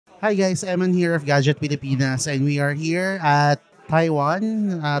Hi guys, Eman here of Gadget Pilipinas, and we are here at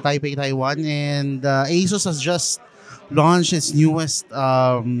Taiwan, Taipei, Taiwan, and ASUS has just launched its newest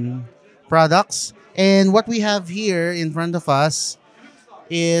products. And what we have here in front of us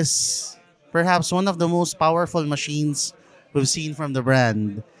is perhaps one of the most powerful machines we've seen from the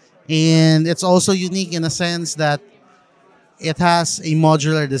brand. And it's also unique in a sense that it has a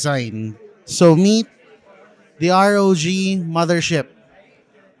modular design. So meet the ROG Mothership.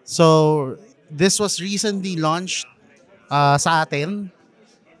 So this was recently launched sa atin,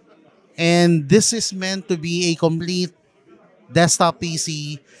 and this is meant to be a complete desktop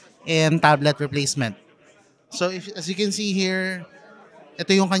PC and tablet replacement. So if as you can see here,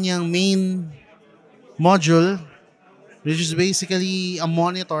 ito yung kanyang main module, which is basically a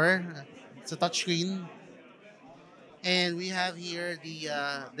monitor. It's a touchscreen, and we have here the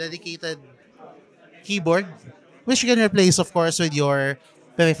dedicated keyboard, which you can replace, of course, with your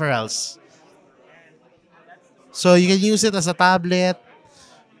peripherals. So you can use it as a tablet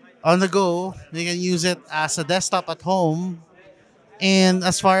on the go. You can use it as a desktop at home. And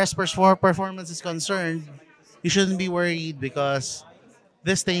as far as performance is concerned, you shouldn't be worried because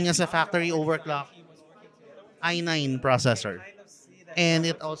this thing has a factory overclock i9 processor. And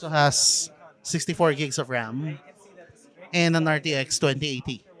it also has 64 gigs of RAM and an RTX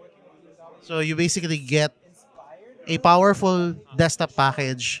 2080. So you basically get a powerful desktop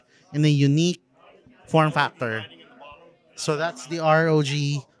package in a unique form factor. So that's the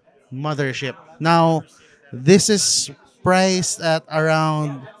ROG Mothership. Now, this is priced at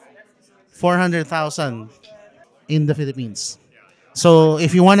around 400,000 in the Philippines. So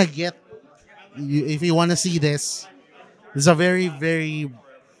if you want to if you want to see this, it's a very, very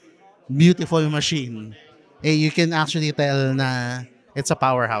beautiful machine. You can actually tell na it's a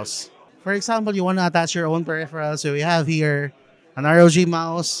powerhouse. For example, you want to attach your own peripheral. So we have here an ROG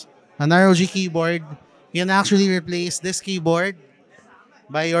mouse, an ROG keyboard. You can actually replace this keyboard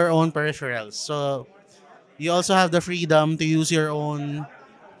by your own peripherals. So you also have the freedom to use your own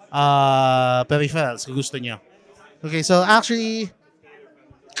peripherals kung gusto nyo. Okay, so actually,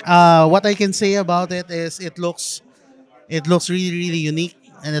 what I can say about it is it looks really, really unique,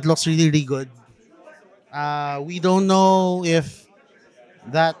 and it looks really, really good. We don't know if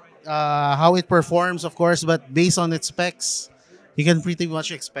that how it performs, of course, but based on its specs, you can pretty much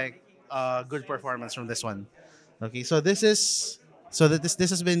expect good performance from this one. Okay, so this has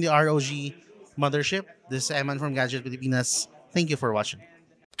been the ROG Mothership. This is Eman from Gadget Pilipinas. Thank you for watching.